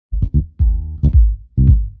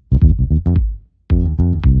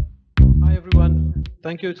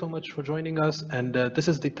Thank you so much for joining us. And this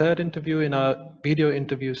is the third interview in our video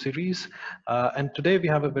interview series. And today we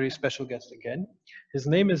have a very special guest again. His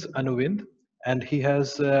name is Anuvind, and he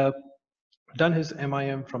has done his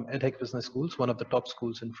MIM from EDHEC Business Schools, one of the top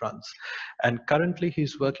schools in France. And currently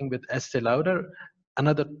he's working with Estee Lauder,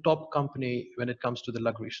 another top company when it comes to the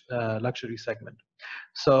luxury segment.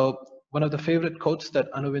 So one of the favorite quotes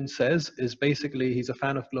that Anuvind says is basically he's a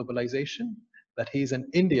fan of globalization, that he's an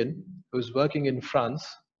Indian who's working in France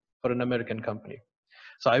for an American company.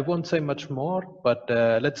 So I won't say much more, but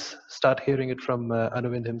let's start hearing it from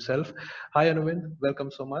Anuvind himself. Hi, Anuvind. Welcome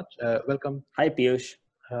so much. Welcome. Hi, Piyush.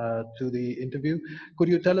 To the interview. Could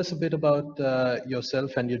you tell us a bit about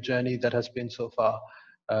yourself and your journey that has been so far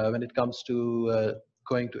when it comes to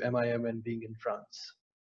going to MIM and being in France?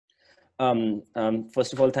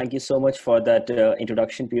 First of all, thank you so much for that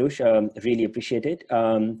introduction, Piyush. Really appreciate it.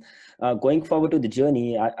 Going forward to the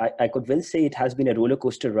journey, I could well say it has been a roller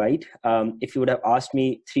coaster ride. If you would have asked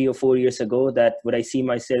me 3 or 4 years ago that would I see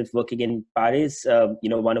myself working in Paris,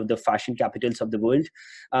 one of the fashion capitals of the world,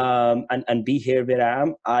 and be here where I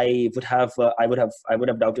am, I would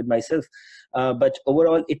have doubted myself. But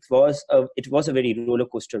overall, it was a very roller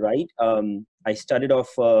coaster ride. I started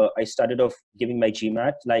off giving my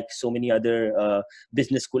GMAT like so many other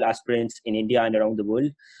business school aspirants in India and around the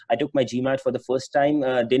world. I took my GMAT for the first time,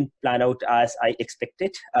 didn't plan out as I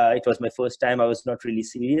expected. It was my first time. I was not really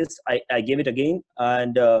serious. I gave it again,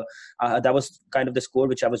 and that was kind of the score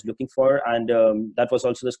which I was looking for, and that was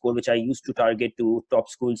also the score which I used to target to top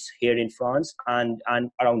schools here in France and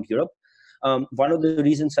around Europe. One of the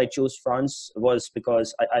reasons I chose France was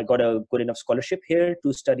because I got a good enough scholarship here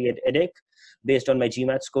to study at EDHEC based on my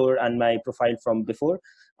GMAT score and my profile from before.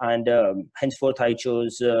 And henceforth, I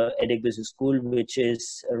chose EDHEC Business School, which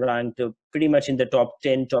is ranked pretty much in the top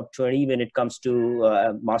 10, top 20 when it comes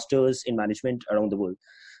to masters in management around the world.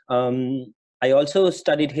 I also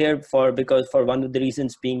studied here because one of the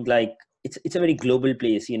reasons being like, it's a very global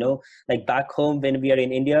place, like back home when we are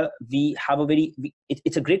in India, we have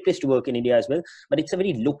it's a great place to work in India as well, but it's a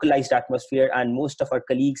very localized atmosphere, and most of our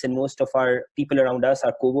colleagues and most of our people around us,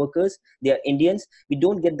 our co-workers, they are Indians. We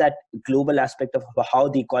don't get that global aspect of how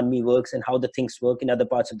the economy works and how the things work in other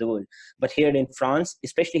parts of the world. But here in France,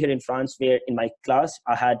 especially here in France, where in my class,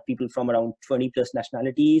 I had people from around 20 plus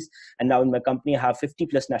nationalities, and now in my company, I have 50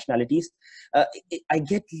 plus nationalities. I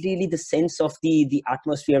get really the sense of the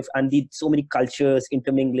atmosphere and so many cultures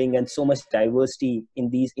intermingling and so much diversity in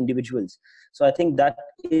these individuals. So I think that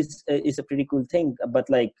is a pretty cool thing. But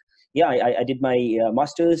like, yeah, I did my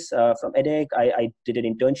master's from EDHEC. I did an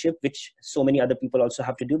internship, which so many other people also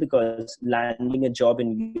have to do, because landing a job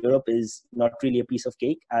in Europe is not really a piece of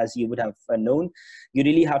cake, as you would have known. You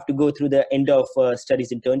really have to go through the end of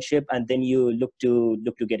studies internship, and then you look to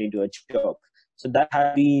get into a job. So that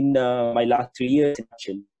has been my last 3 years in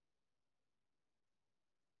action.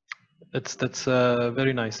 That's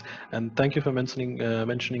very nice, and thank you for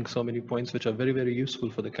mentioning so many points which are very, very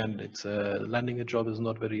useful for the candidates. Landing a job is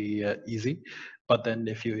not very easy, but then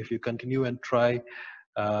if you continue and try,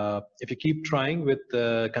 if you keep trying with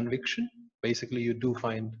conviction, basically you do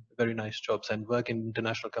find very nice jobs and work in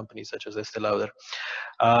international companies such as Estee Lauder.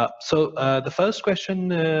 So the first question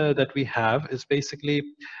that we have is basically,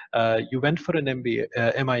 you went for an MBA,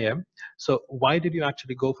 MIM. So why did you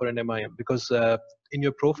actually go for an MIM? Because in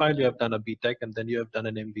your profile, you have done a BTech, and then you have done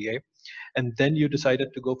an MBA, and then you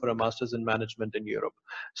decided to go for a master's in management in Europe.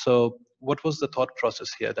 So what was the thought process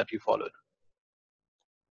here that you followed?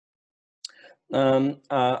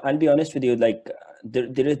 I'll be honest with you, like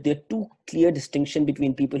there are two clear distinctions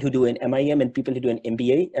between people who do an MIM and people who do an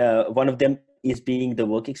MBA. One of them is being the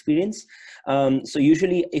work experience. So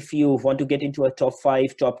usually if you want to get into a top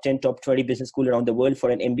 5, top 10, top 20 business school around the world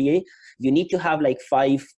for an MBA, you need to have like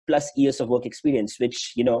 5+ years of work experience,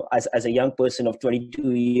 which, as a young person of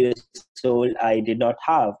 22 years old, I did not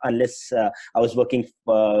have, unless I was working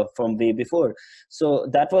from way before. So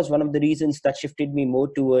that was one of the reasons that shifted me more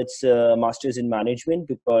towards master's in management,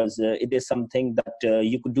 because it is something that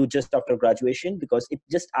you could do just after graduation, because it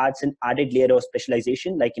just adds an added layer of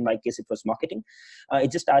specialization. Like in my case, it was marketing.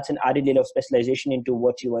 It just adds an added layer of specialization into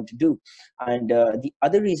what you want to do. And the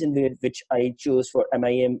other reason which I chose for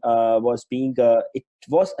MIM was being, it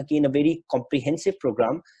was again a very comprehensive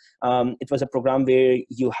program. It was a program where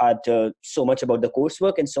you had so much about the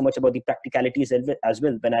coursework and so much about the practicalities as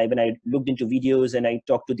well. When I looked into videos and I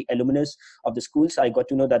talked to the alumnus of the schools, I got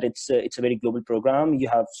to know that it's a very global program. You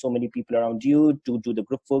have so many people around you to do the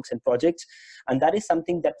group works and projects, and that is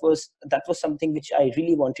something that was something which I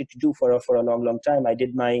really wanted to do for a long time. I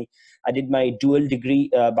did my dual degree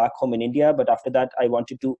back home in India, but after that I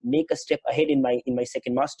wanted to make a step ahead in my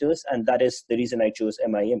second master's, and that is the reason I chose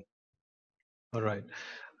MIM. All right.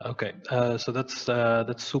 Okay. So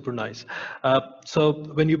that's super nice. So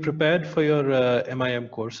when you prepared for your MIM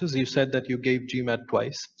courses, you said that you gave GMAT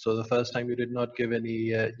twice. So the first time you did not give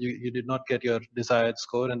any, you did not get your desired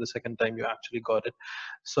score, and the second time you actually got it.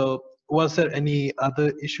 So was there any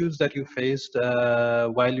other issues that you faced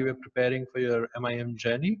while you were preparing for your MIM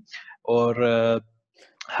journey, or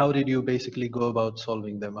how did you basically go about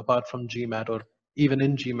solving them, apart from GMAT, or even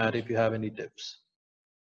in GMAT, if you have any tips?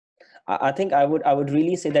 I think I would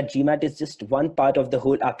really say that GMAT is just one part of the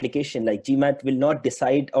whole application. Like, GMAT will not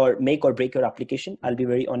decide or make or break your application. I'll be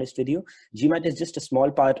very honest with you. GMAT is just a small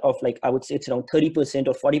part of, like, I would say it's around 30%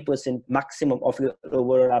 or 40% maximum of your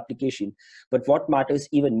overall application. But what matters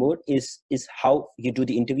even more is how you do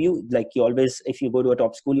the interview. Like, you always, if you go to a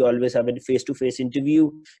top school, you always have a face-to-face interview.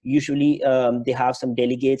 Usually they have some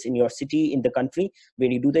delegates in your city, in the country, where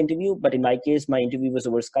you do the interview. But in my case, my interview was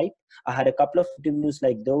over Skype. I had a couple of interviews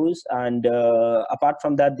like those, and apart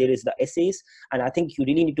from that, there is the essays, and I think you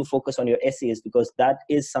really need to focus on your essays, because that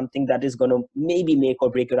is something that is going to maybe make or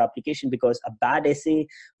break your application, because a bad essay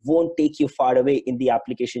won't take you far away in the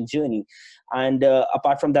application journey. And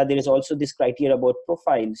apart from that, there is also this criteria about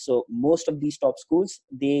profile. So most of these top schools,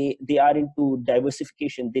 they are into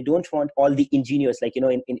diversification. They don't want all the engineers. Like, you know,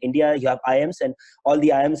 in India you have IIMs, and all the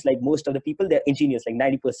IIMs, like most of the people, they're engineers, like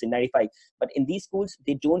 90%, 95%. But in these schools,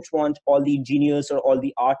 they don't want all the engineers or all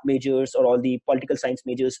the art majors or all the political science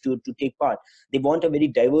majors to take part. They want a very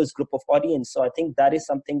diverse group of audience. So I think that is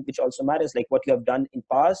something which also matters, like what you have done in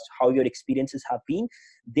past, how your experiences have been.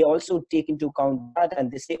 They also take into account that,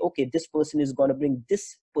 and they say, okay, this person is going to bring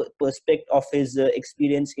this perspective of his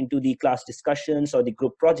experience into the class discussions or the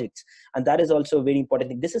group projects. And that is also a very important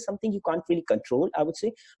thing. This is something you can't really control, I would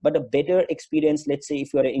say, but a better experience, let's say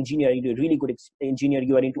if you are an engineer, you're a really good engineer,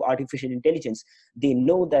 you are into artificial intelligence, they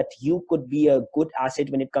know that you could be a good asset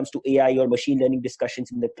when it comes to AI or machine learning discussions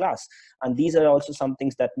in the class. And these are also some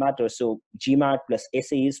things that matter. So GMAT plus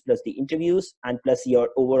essays plus the interviews and plus your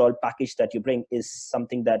overall package that you bring is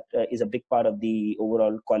something that is a big part of the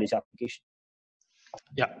overall college application.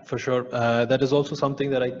 Yeah, for sure. That is also something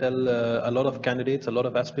that I tell a lot of candidates, a lot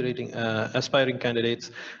of aspiring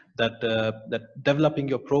candidates, that that developing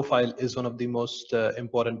your profile is one of the most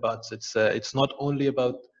important parts. It's not only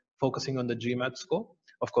about focusing on the GMAT score.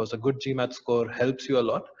 Of course, a good GMAT score helps you a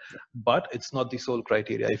lot, but it's not the sole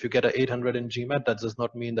criteria. If you get an 800 in GMAT, that does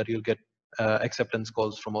not mean that you'll get acceptance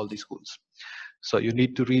calls from all these schools. So you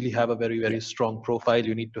need to really have a very, very strong profile.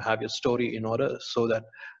 You need to have your story in order so that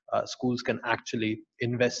schools can actually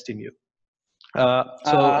invest in you.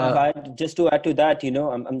 Just to add to that, you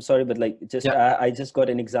know, I'm sorry, but like, just yeah. I just got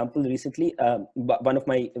an example recently. One of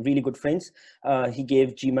my really good friends, he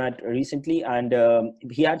gave GMAT recently, and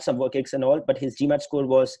he had some work X and all, but his GMAT score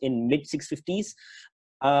was in mid 650s.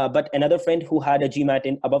 But another friend who had a GMAT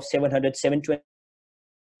in above 700, 720.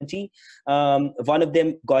 One of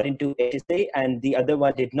them got into HSA and the other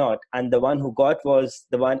one did not, and the one who got was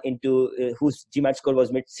the one into whose GMAT score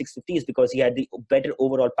was mid 650s, because he had the better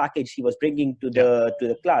overall package he was bringing to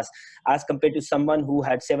the class, as compared to someone who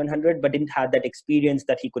had 700 but didn't have that experience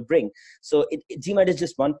that he could bring. So GMAT is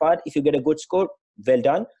just one part. If you get a good score, well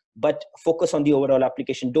done, but focus on the overall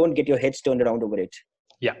application. Don't get your heads turned around over it.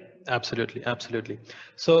 Yeah, absolutely. Absolutely.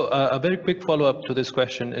 So a very quick follow-up to this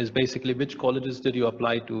question is basically, which colleges did you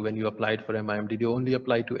apply to when you applied for MIM? Did you only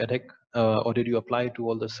apply to EDHEC, or did you apply to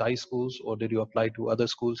all the SCI schools, or did you apply to other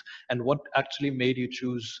schools? And what actually made you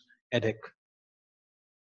choose EDHEC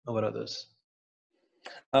over others?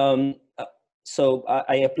 So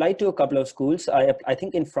I applied to a couple of schools. I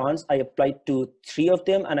think in France, I applied to 3 of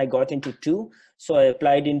them and I got into 2. So I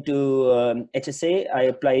applied into HSA, I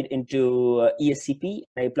applied into ESCP,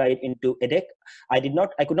 I applied into EDHEC. I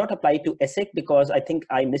could not apply to ESSEC because I think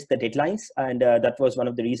I missed the deadlines, and that was one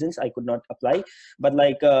of the reasons I could not apply. But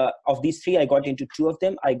like of these 3, I got into 2 of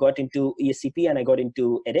them. I got into ESCP and I got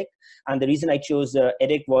into EDHEC. And the reason I chose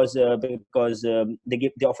EDHEC was because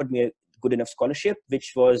they offered me a good enough scholarship,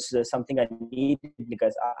 which was something I needed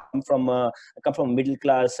because I come from a middle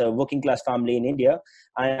class, working class family in India.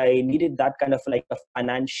 I needed that kind of like a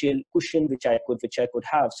financial cushion which I could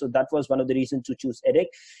have. So that was one of the reasons to choose EDHEC.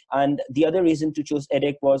 And the other reason to choose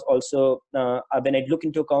EDHEC was also when I look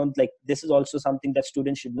into account, like this is also something that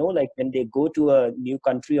students should know. Like when they go to a new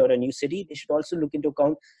country or a new city, they should also look into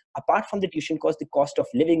account, apart from the tuition cost, the cost of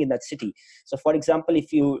living in that city. So for example,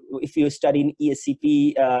 if you study in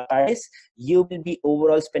ESCP Paris, you will be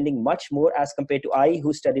overall spending much more as compared to I,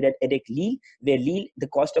 who studied at EDHEC Lille, where Lille, the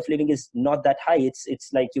cost of living is not that high. It's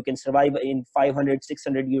like you can survive in 500,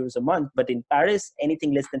 600 euros a month. But in Paris,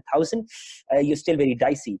 anything less than 1,000, you're still very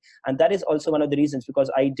dicey. And that is also one of the reasons,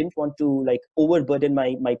 because I didn't want to like overburden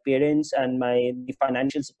my parents and the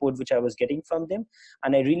financial support which I was getting from them.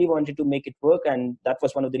 And I really wanted to make it work. And that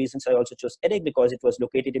was one of the reasons I also chose EDHEC, because it was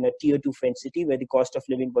located in a tier 2 French city where the cost of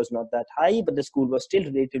living was not that high, but the school was still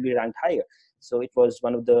relatively ranked higher. So it was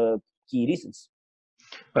one of the key reasons.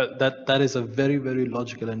 But that is a very, very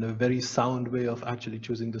logical and a very sound way of actually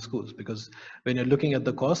choosing the schools, because when you're looking at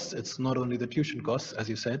the costs, it's not only the tuition costs, as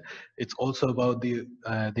you said, it's also about the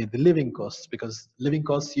living costs, because living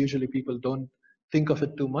costs, usually people don't think of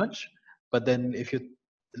it too much. But then if you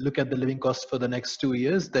look at the living costs for the next 2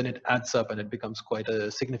 years, then it adds up and it becomes quite a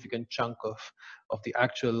significant chunk of the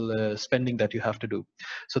actual spending that you have to do.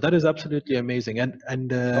 So that is absolutely amazing.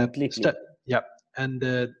 Completely. Yeah,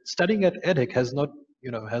 and studying at EDHEC has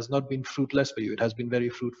not been fruitless for you. It has been very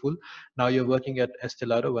fruitful. Now you're working at Estee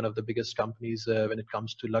Lauder, one of the biggest companies when it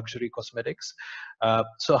comes to luxury cosmetics.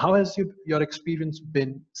 So how has your experience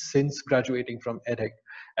been since graduating from EDHEC,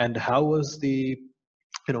 and how was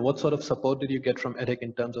what sort of support did you get from EDHEC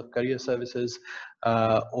in terms of career services,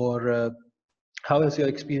 or how has your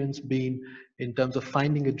experience been in terms of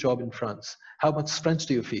finding a job in France? How much French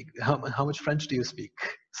do you speak? How much French do you speak?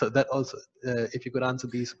 So that also, if you could answer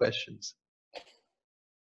these questions.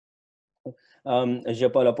 Je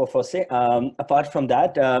parle pas français. Apart from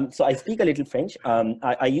that, so I speak a little French.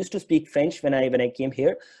 I used to speak French when I came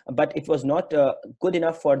here, but it was not good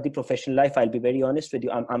enough for the professional life. I'll be very honest with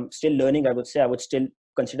you. I'm still learning. I would say I would still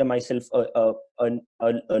consider myself a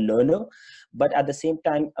learner, but at the same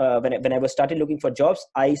time, when I was started looking for jobs,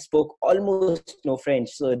 I spoke almost no French.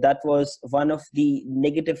 So that was one of the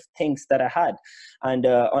negative things that I had, and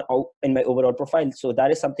in my overall profile. So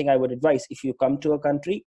that is something I would advise. If you come to a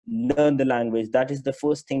country, learn the language. That is the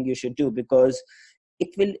first thing you should do, because it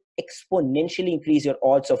will exponentially increase your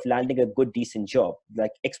odds of landing a good, decent job,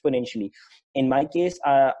 like exponentially. In my case,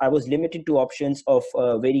 I was limited to options of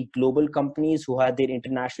very global companies who had their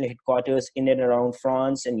international headquarters in and around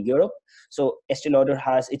France and Europe. So Estee Lauder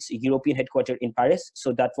has its European headquarters in Paris.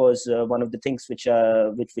 So that was one of the things which I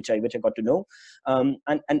got to know.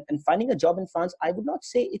 And finding a job in France, I would not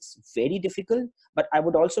say it's very difficult, but I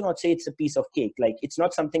would also not say it's a piece of cake. Like it's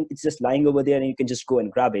not something, it's just lying over there and you can just go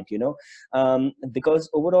and grab it, because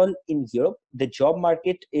overall in Europe, the job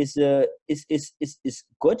market is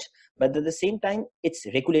good, but at the same time, it's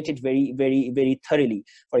regulated very, very, very thoroughly.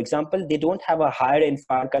 For example, they don't have a hire and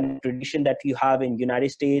fire kind of tradition that you have in United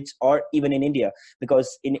States or even in India.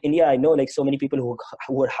 Because in India, I know like so many people who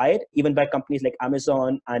were hired even by companies like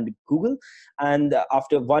Amazon and Google, and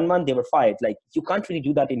after 1 month they were fired. Like you can't really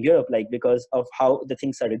do that in Europe, like because of how the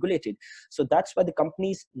things are regulated. So that's why the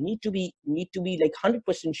companies need to be like 100%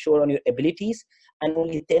 sure on your abilities, and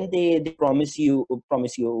only then they promise you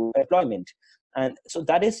employment. And so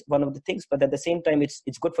that is one of the things. But at the same time, it's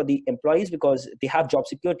good for the employees because they have job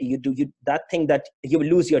security. That thing that you will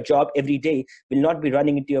lose your job every day will not be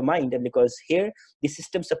running into your mind. And because here the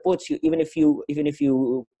system supports you, even if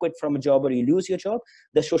you quit from a job or you lose your job,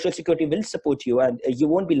 the social security will support you, and you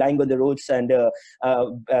won't be lying on the roads and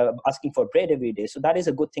asking for bread every day. So that is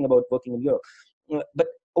a good thing about working in Europe. But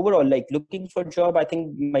overall, like looking for a job, I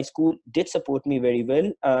think my school did support me very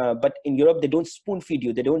well. But in Europe, they don't spoon feed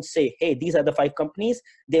you. They don't say, hey, these are the 5 companies.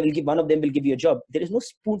 They will give, one of them will give you a job. There is no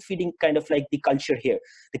spoon feeding kind of like the culture here.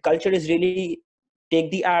 The culture is really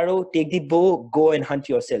take the arrow, take the bow, go and hunt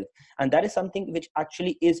yourself. And that is something which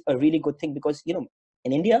actually is a really good thing, because, in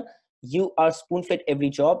India, you are spoon-fed every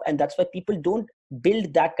job, and that's why people don't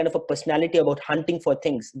build that kind of a personality about hunting for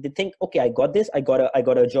things. They think, okay, I got this, I got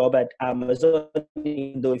a job at Amazon.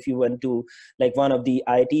 Even though if you went to like one of the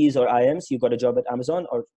IITs or IIMs, you got a job at Amazon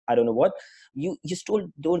or I don't know what, you still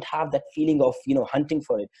don't have that feeling of hunting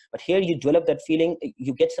for it. But here you develop that feeling.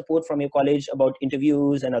 You get support from your college about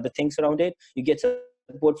interviews and other things around it. You get support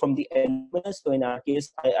support from the alumnus. So in our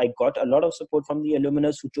case, I got a lot of support from the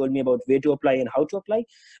alumnus who told me about where to apply and how to apply.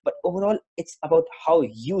 But overall, it's about how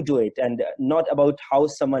you do it and not about how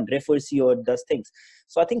someone refers you or does things.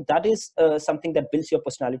 So I think that is something that builds your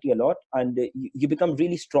personality a lot, and you become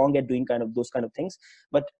really strong at doing kind of those kind of things.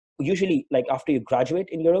 But usually, like after you graduate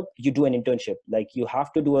in Europe, you do an internship. Like you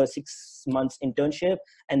have to do a 6 months internship,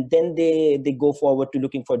 and then they go forward to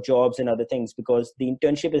looking for jobs and other things, because the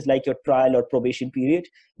internship is like your trial or probation period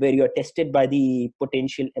where you are tested by the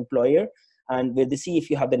potential employer and where they see if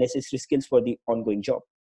you have the necessary skills for the ongoing job.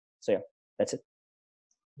 So yeah, that's it.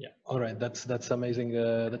 Yeah. All right. That's amazing.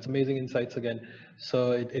 That's amazing insights again.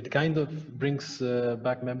 So it kind of brings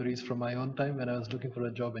back memories from my own time when I was looking for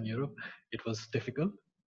a job in Europe. It was difficult.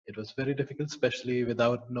 It was very difficult, especially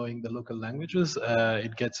without knowing the local languages.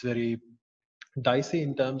 It gets very dicey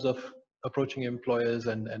in terms of approaching employers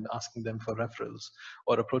and asking them for referrals,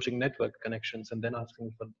 or approaching network connections and then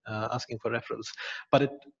asking for referrals.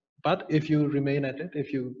 But if you remain at it,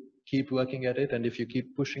 if you keep working at it, and if you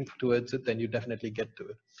keep pushing towards it, then you definitely get to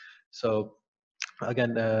it. So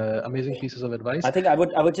again, amazing pieces of advice. I think I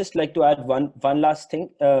would just like to add one last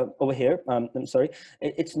thing over here. I'm sorry.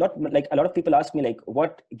 It's not like a lot of people ask me like,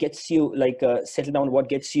 what gets you like settle down? What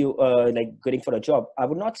gets you like getting for a job? I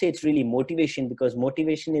would not say it's really motivation, because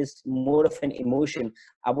motivation is more of an emotion.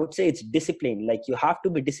 I would say it's discipline. Like you have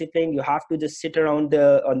to be disciplined. You have to just sit around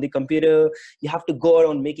on the computer. You have to go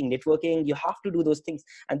around making networking. You have to do those things.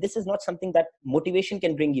 And this is not something that motivation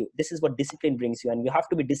can bring you. This is what discipline brings you. And you have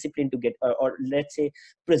to be disciplined to get, or let's say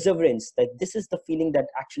perseverance. That this is the feeling that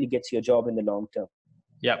actually gets your job in the long term.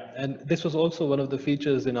 Yeah, and this was also one of the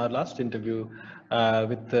features in our last interview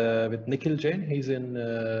with Nikhil Jain. He's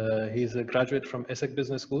a graduate from EDHEC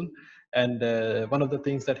Business School, and one of the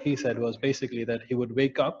things that he said was basically that he would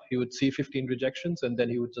wake up, he would see 15 rejections, and then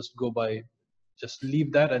he would just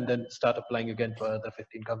leave that, and then start applying again for other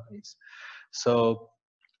 15 companies. So,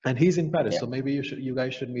 and he's in Paris, so maybe you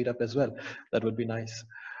guys should meet up as well. That would be nice.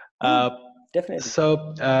 Definitely.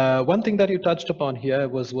 So one thing that you touched upon here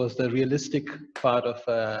was the realistic part of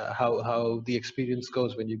how the experience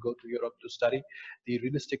goes when you go to Europe to study. The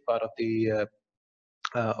realistic part of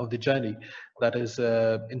the journey, that is,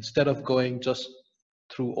 instead of going just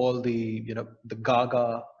through all the the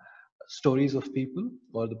gaga stories of people,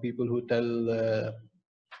 or the people who tell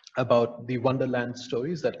about the wonderland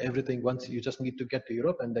stories, that everything, once you just need to get to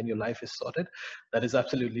Europe and then your life is sorted. That is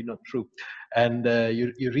absolutely not true. And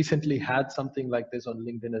you recently had something like this on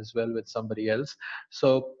LinkedIn as well with somebody else.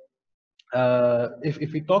 So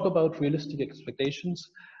if we talk about realistic expectations,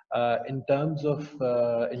 in terms of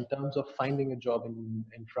finding a job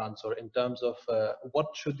in France, or in terms of what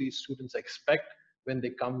should these students expect when they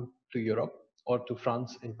come to Europe, or to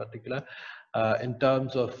France in particular, in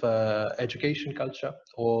terms of education culture,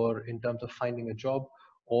 or in terms of finding a job,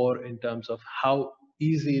 or in terms of how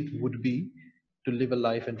easy it would be to live a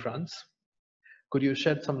life in France. Could you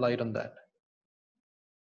shed some light on that?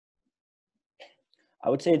 I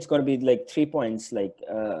would say it's going to be like 3 points. Like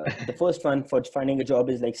the first one for finding a job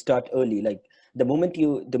is like start early. Like the moment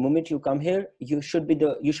you come here, you should be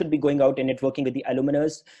going out and networking with the alumni,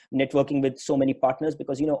 networking with so many partners,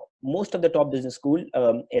 because most of the top business school,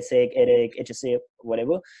 ESSEC, EDHEC, HSA,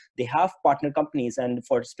 whatever, they have partner companies, and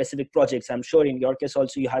for specific projects. I'm sure in your case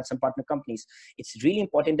also you had some partner companies. It's really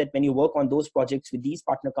important that when you work on those projects with these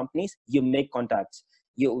partner companies, you make contacts.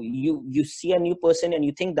 You see a new person and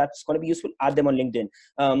you think that's going to be useful, add them on LinkedIn.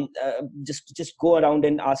 Just go around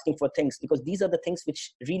and asking for things, because these are the things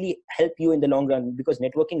which really help you in the long run, because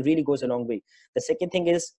networking really goes a long way. The second thing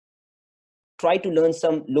is, try to learn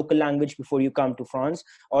some local language before you come to France,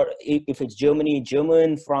 or if it's Germany,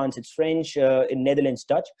 German, France, it's French, in Netherlands,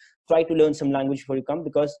 Dutch. Try to learn some language before you come,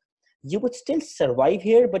 because you would still survive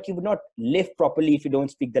here, but you would not live properly if you don't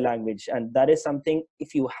speak the language. And that is something,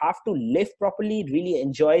 if you have to live properly, really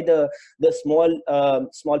enjoy the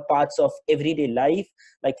small parts of everyday life.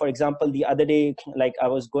 Like, for example, the other day, like I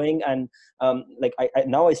was going and like I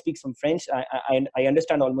now I speak some French. I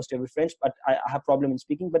understand almost every French, but I have problem in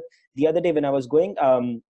speaking. But the other day when I was going,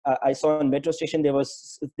 I saw on metro station there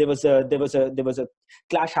was a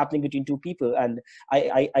clash happening between two people, and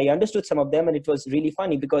I understood some of them, and it was really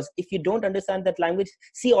funny, because if you don't understand that language,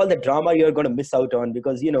 see all the drama you're going to miss out on,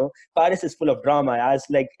 because Paris is full of drama, as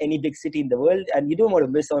like any big city in the world, and you don't want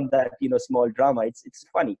to miss on that small drama. It's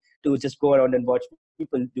funny to just go around and watch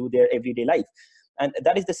people do their everyday life. And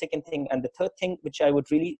that is the second thing. And the third thing which I would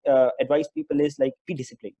really advise people is, like, be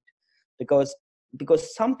disciplined, because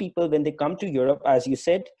some people, when they come to Europe, as you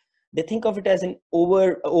said, they think of it as an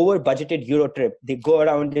over budgeted Euro trip. They go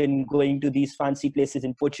around and going to these fancy places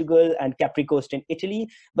in Portugal and Capri Coast in Italy,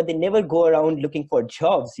 but they never go around looking for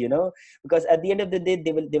jobs, because at the end of the day,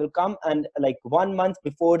 they will come, and like 1 month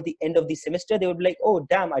before the end of the semester, they would be like, oh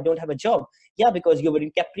damn, I don't have a job. Yeah, because you were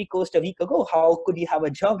in Capri Coast a week ago. How could you have a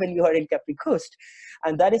job when you are in Capri Coast?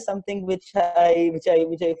 And that is something which I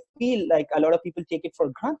feel like a lot of people take it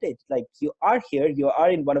for granted. Like, you are here, you are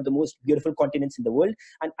in one of the most beautiful continents in the world,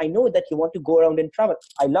 and I know that you want to go around and travel.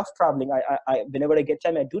 I love traveling. I whenever I get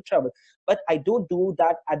time, I do travel, but I don't do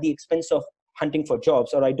that at the expense of hunting for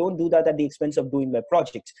jobs, or I don't do that at the expense of doing my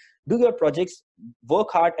projects. Do your projects,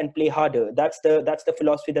 work hard and play harder. That's the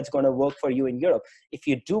philosophy that's going to work for you in Europe. If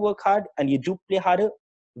you do work hard and you do play harder,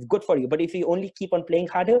 good for you. But if you only keep on playing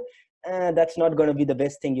harder, that's not going to be the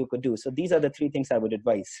best thing you could do. So these are the three things I would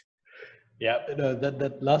advise. Yeah,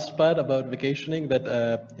 that last part about vacationing, that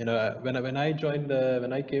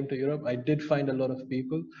when I came to Europe, I did find a lot of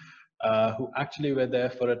people who actually were there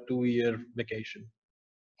for a 2-year vacation.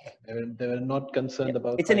 They were not concerned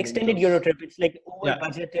about it's an finding extended jobs. Euro trip. It's like over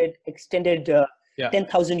budgeted, extended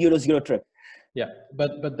 10,000 euros Euro trip. Yeah,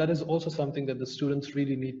 but that is also something that the students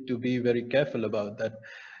really need to be very careful about. That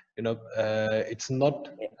it's not,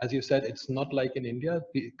 as you said, it's not like in India.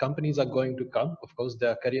 The companies are going to come. Of course, there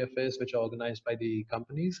are career fairs which are organized by the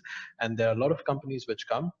companies, and there are a lot of companies which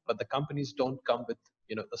come, but the companies don't come with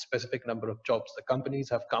a specific number of jobs. The companies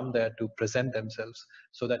have come there to present themselves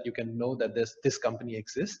so that you can know that this company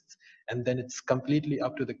exists, and then it's completely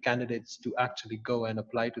up to the candidates to actually go and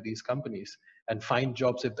apply to these companies and find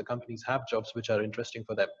jobs if the companies have jobs which are interesting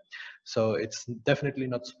for them. So it's definitely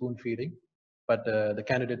not spoon feeding, but the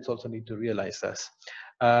candidates also need to realize this.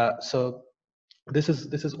 So this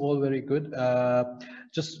is all very good.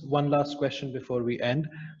 Just one last question before we end.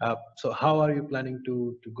 So how are you planning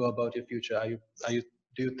to go about your future?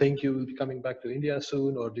 Do you think you will be coming back to India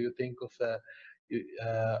soon, or do you think of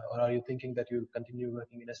or are you thinking that you'll continue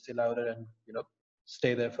working in Estee Lauder and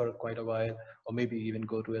stay there for quite a while, or maybe even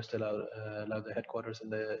go to Estee Lauder headquarters in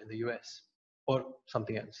the US, or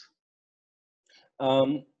something else?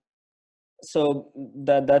 So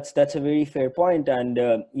that's a very fair point. And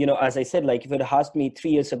as I said, like, if you had asked me 3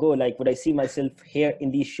 years ago, like, would I see myself here in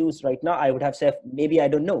these shoes right now, I would have said maybe I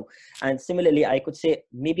don't know. And similarly, I could say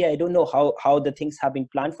maybe I don't know how the things have been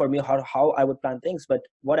planned for me, how I would plan things. But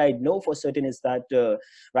what I know for certain is that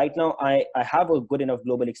right now I have a good enough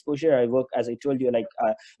global exposure. I work, as I told you, like,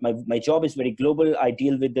 my job is very global. I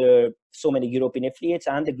deal with so many European affiliates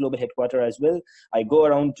and the global headquarter as well. I go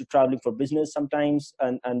around to traveling for business sometimes,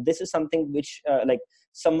 and this is something which like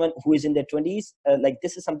someone who is in their 20s, like,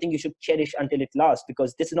 this is something you should cherish until it lasts,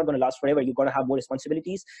 because this is not going to last forever. You're going to have more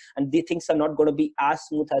responsibilities, and the things are not going to be as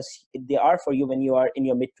smooth as they are for you when you are in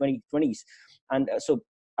your mid 20s. And so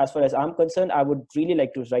as far as I'm concerned, I would really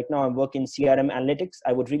like to, right now I'm working CRM analytics.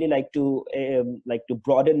 I would really like to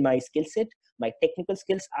broaden my skill set, my technical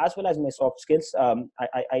skills, as well as my soft skills.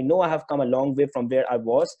 I know I have come a long way from where I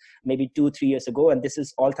was maybe 2-3 years ago, and this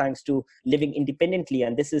is all thanks to living independently.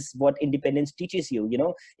 And this is what independence teaches you.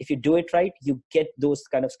 If you do it right, you get those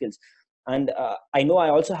kind of skills. And I know I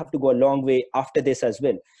also have to go a long way after this as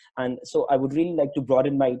well. And so I would really like to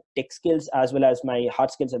broaden my tech skills as well as my hard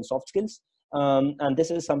skills and soft skills. And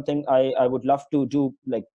this is something I would love to do,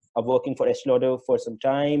 like working for Estee Lauder for some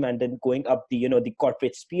time, and then going up the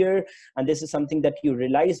corporate sphere. And this is something that you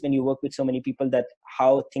realize when you work with so many people, that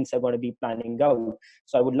how things are going to be planning out.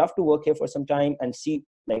 So I would love to work here for some time and see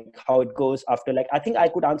like how it goes after. Like, I think I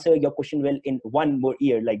could answer your question well in 1 more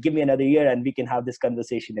year. Like, give me another year and we can have this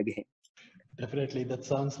conversation again. Definitely. That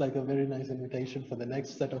sounds like a very nice invitation for the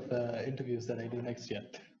next set of interviews that I do next year.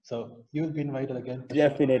 So you'll be invited again.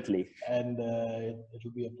 Definitely. Sure. And it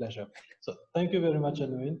will be a pleasure. So thank you very much,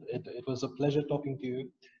 Anuvind. It was a pleasure talking to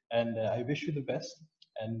you, and I wish you the best.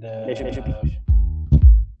 And Pleasure.